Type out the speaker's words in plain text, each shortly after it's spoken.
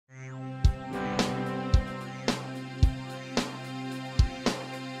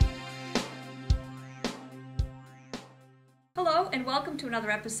Hello and welcome to another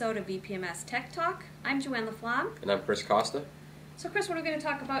episode of EPMS Tech Talk. I'm Joanne LaFlamme. And I'm Costa. So Chris, what are we going to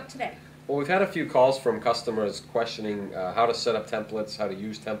talk about today? Well, we've had a few calls from customers questioning how to set up templates, how to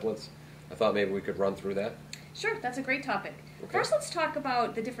use templates. I thought maybe we could run through that. Sure, that's a great topic. Okay. First, let's talk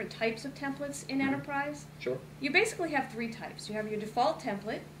about the different types of templates in Enterprise. Sure. You basically have three types. You have your default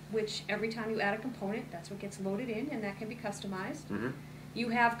template, which every time you add a component, that's what gets loaded in, and that can be customized. You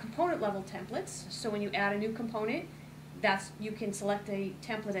have component level templates, so when you add a new component, you can select a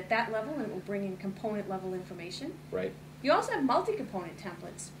template at that level and it will bring in component level information. Right. You also have multi-component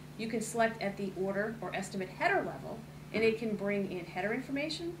templates. You can select at the order or estimate header level and it can bring in header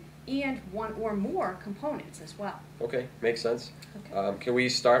information and one or more components as well. Okay, makes sense. Okay. Can we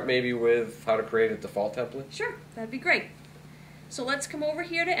start maybe with how to create a default template? Sure, that'd be great. So let's come over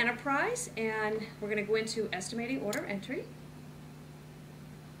here to Enterprise and we're going to go into Estimating Order Entry.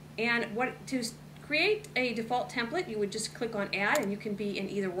 And to create a default template, you would just click on Add, and you can be in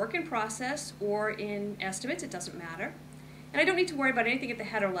either Work in Process or in Estimates, it doesn't matter. And I don't need to worry about anything at the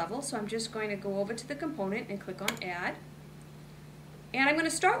header level, so I'm just going to go over to the component and click on Add. And I'm going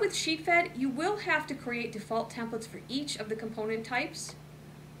to start with SheetFed. You will have to create default templates for each of the component types.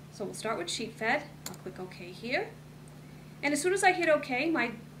 So we'll start with SheetFed. I'll click OK here. And as soon as I hit OK,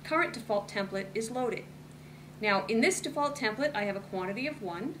 my current default template is loaded. Now, in this default template, I have a quantity of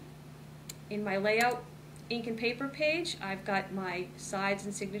 1. In my layout ink and paper page, I've got my sides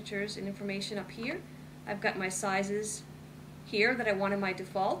and signatures and information up here. I've got my sizes here that I want in my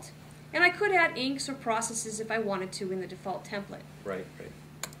default. And I could add inks or processes if I wanted to in the default template. Right.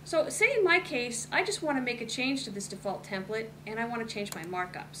 So say in my case, I just want to make a change to this default template and I want to change my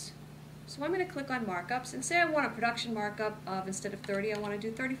markups. So I'm going to click on markups and say I want a production markup of, instead of 30, I want to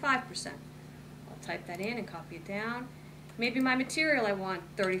do 35%. I'll type that in and copy it down. Maybe my material I want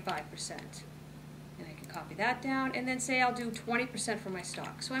 35%. And I can copy that down and then say I'll do 20% for my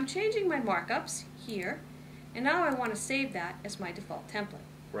stock. So I'm changing my markups here and now I want to save that as my default template.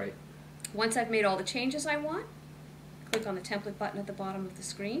 Right. Once I've made all the changes I want, click on the template button at the bottom of the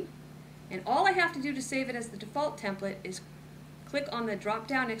screen. And all I have to do to save it as the default template is click on the drop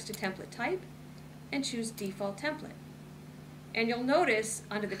down next to template type and choose default template. And you'll notice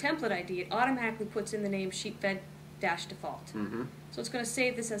under the template ID it automatically puts in the name SheetFed-default. So it's going to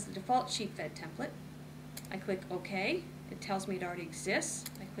save this as the default SheetFed template. I click OK. It tells me it already exists.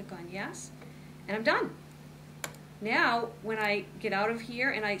 I click on yes. And I'm done. Now, when I get out of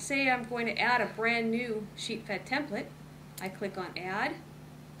here and I say I'm going to add a brand new SheetFed template, I click on Add,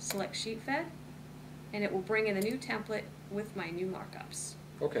 select SheetFed, and it will bring in a new template with my new markups.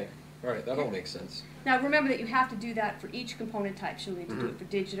 Okay. All right, that all makes sense. Now remember that you have to do that for each component type. So you'll need to do it for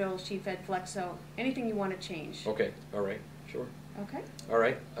digital, SheetFed, Flexo, anything you want to change. Okay. All right. Sure. Okay. All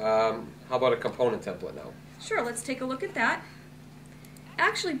right. How about a component template now? Sure, let's take a look at that.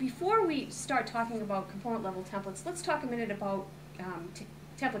 Actually, before we start talking about component level templates, let's talk a minute about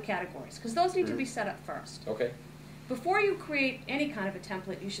template categories, because those need to be set up first. Okay. Before you create any kind of a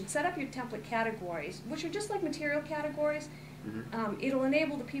template, you should set up your template categories, which are just like material categories. It'll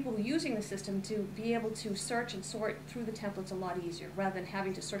enable the people using the system to be able to search and sort through the templates a lot easier, rather than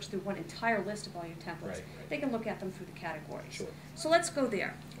having to search through one entire list of all your templates. Right. They can look at them through the categories. Sure. So let's go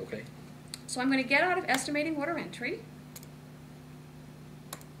there. Okay. So I'm going to get out of Estimating Order Entry.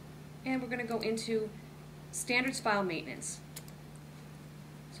 And we're going to go into Standards File Maintenance.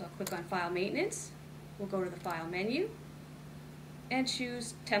 So I'll click on File Maintenance. We'll go to the File menu and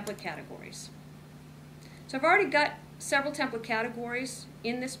choose Template Categories. So I've already got several template categories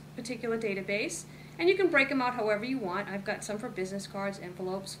in this particular database, and you can break them out however you want. I've got some for business cards,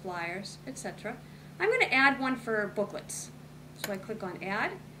 envelopes, flyers, etc. I'm going to add one for booklets. So I click on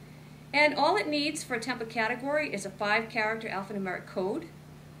Add, and all it needs for a template category is a 5-character alphanumeric code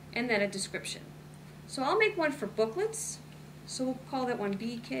and then a description. So I'll make one for booklets. So we'll call that one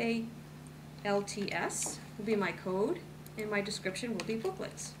BKLTS, will be my code, and my description will be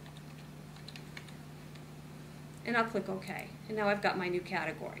booklets. And I'll click OK. And now I've got my new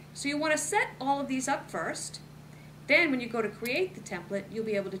category. So you want to set all of these up first. Then when you go to create the template, you'll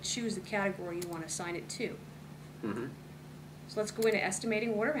be able to choose the category you want to assign it to. So let's go into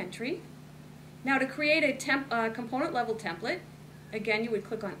Estimating Order Entry. Now to create a component level template, again, you would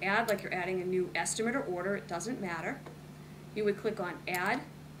click on Add like you're adding a new estimate or order. It doesn't matter. You would click on Add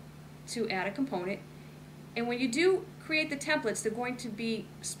to add a component. And when you do create the templates, they're going to be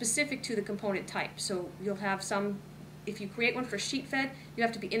specific to the component type. So you'll have some, if you create one for SheetFed, you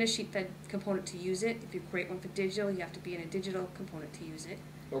have to be in a SheetFed component to use it. If you create one for digital, you have to be in a digital component to use it.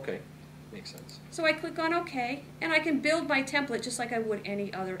 Okay. Makes sense. So I click on OK, and I can build my template just like I would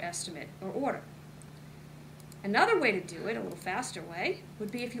any other estimate or order. Another way to do it, a little faster way,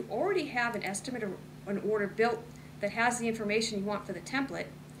 would be if you already have an estimate or an order built that has the information you want for the template,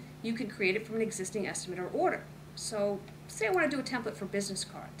 you can create it from an existing estimate or order. So say I want to do a template for business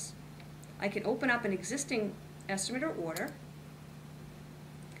cards. I can open up an existing estimate or order.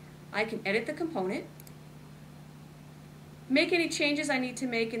 I can edit the component, make any changes I need to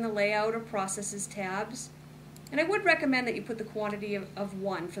make in the layout or processes tabs, and I would recommend that you put the quantity of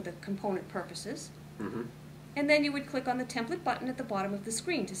 1 for the component purposes. Mm-hmm. And then you would click on the template button at the bottom of the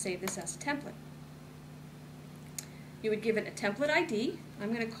screen to save this as a template. You would give it a template ID.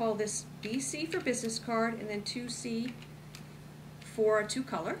 I'm going to call this BC for business card and then 2C for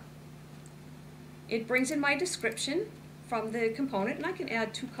 2-color. It brings in my description from the component, and I can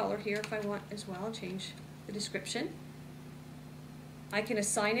add 2-color here if I want as well. I'll change the description. I can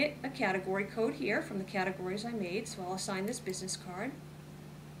assign it a category code here from the categories I made, so I'll assign this business card.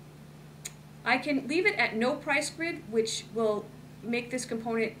 I can leave it at no price grid, which will make this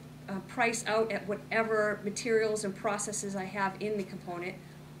component price out at whatever materials and processes I have in the component.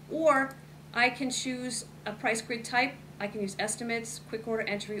 Or I can choose a price grid type. I can use estimates, quick order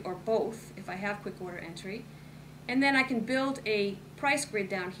entry, or both if I have quick order entry. And then I can build a price grid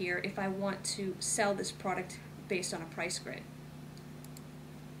down here if I want to sell this product based on a price grid.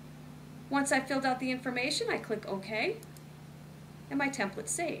 Once I've filled out the information, I click OK, and my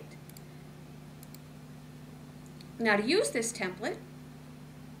template's saved. Now to use this template,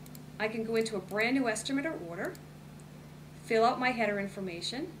 I can go into a brand new estimate or order, fill out my header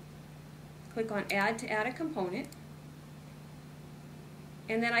information, click on Add to add a component,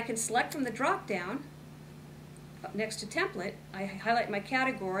 and then I can select from the drop-down next to Template. I highlight my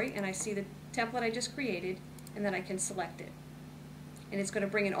category and I see the template I just created, and then I can select it. And it's going to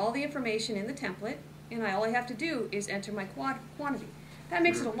bring in all the information in the template, and all I have to do is enter my quantity. That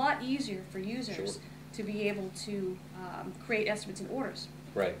makes it a lot easier for users to be able to create estimates and orders.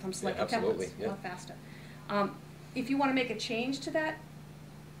 Right. From selected absolutely. templates, a lot faster. If you want to make a change to that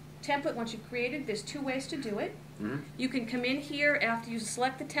template once you've created, there's 2 ways to do it. Mm-hmm. You can come in here after you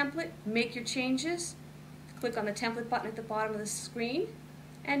select the template, make your changes, click on the template button at the bottom of the screen,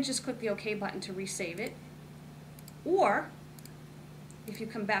 and just click the OK button to resave it. Or, if you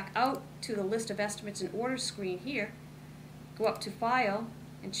come back out to the list of estimates and orders screen here, go up to File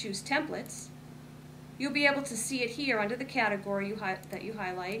and choose Templates. You'll be able to see it here under the category that you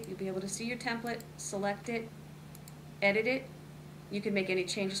highlight. You'll be able to see your template, select it, edit it. You can make any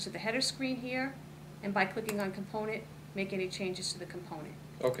changes to the header screen here, and by clicking on Component, make any changes to the component.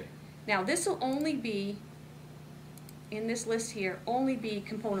 Okay. Now this will only be, in this list here, only be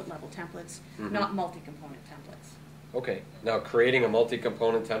component level templates, not multi-component templates. Okay. Now creating a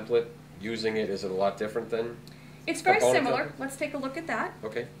multi-component template, using it, is it a lot different than? It's very component similar. templates? Let's take a look at that.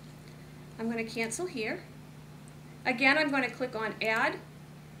 Okay. I'm going to cancel here. Again, I'm going to click on Add,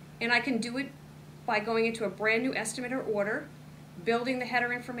 and I can do it by going into a brand new estimate or order, building the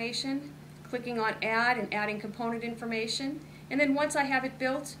header information, clicking on Add and adding component information, and then once I have it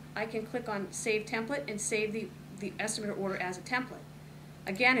built, I can click on Save Template and save the estimate or order as a template.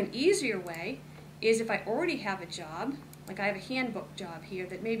 Again, an easier way is if I already have a job, like I have a handbook job here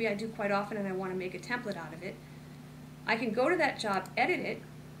that maybe I do quite often and I want to make a template out of it, I can go to that job, edit it,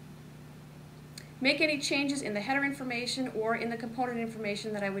 make any changes in the header information or in the component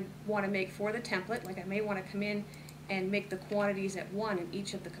information that I would want to make for the template, like I may want to come in and make the quantities at 1 in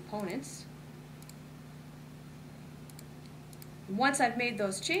each of the components. Once I've made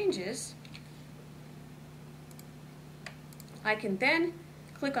those changes, I can then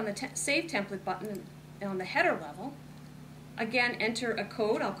click on the Save Template button on the header level. Again, enter a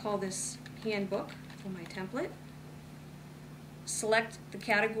code. I'll call this handbook for my template. Select the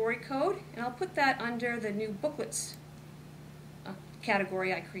category code, and I'll put that under the new booklets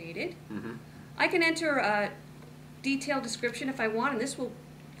category I created. I can enter a detailed description if I want, and this will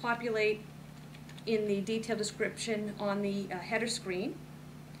populate in the detailed description on the header screen.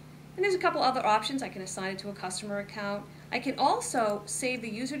 And there's a couple other options. I can assign it to a customer account. I can also save the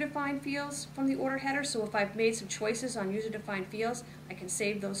user-defined fields from the order header, so if I've made some choices on user-defined fields, I can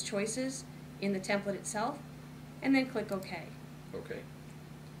save those choices in the template itself, and then click OK. Okay.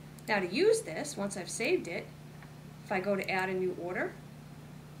 Now to use this, once I've saved it, if I go to add a new order,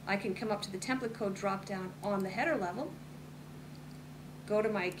 I can come up to the template code drop-down on the header level, go to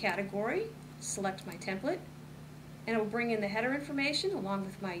my category, select my template, and it will bring in the header information along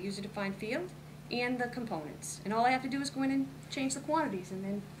with my user-defined field and the components. And all I have to do is go in and change the quantities, and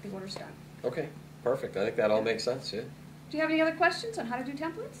then the order's done. Okay. Perfect. I think that all makes sense. Yeah. Do you have any other questions on how to do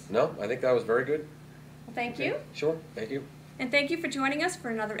templates? No, I think that was very good. Well, thank Okay. you. Sure. Thank you. And thank you for joining us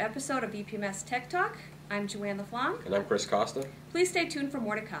for another episode of EPMS Tech Talk. I'm Joanne LaFlamme. And I'm Chris Costa. Please stay tuned for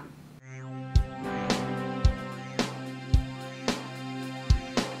more to come.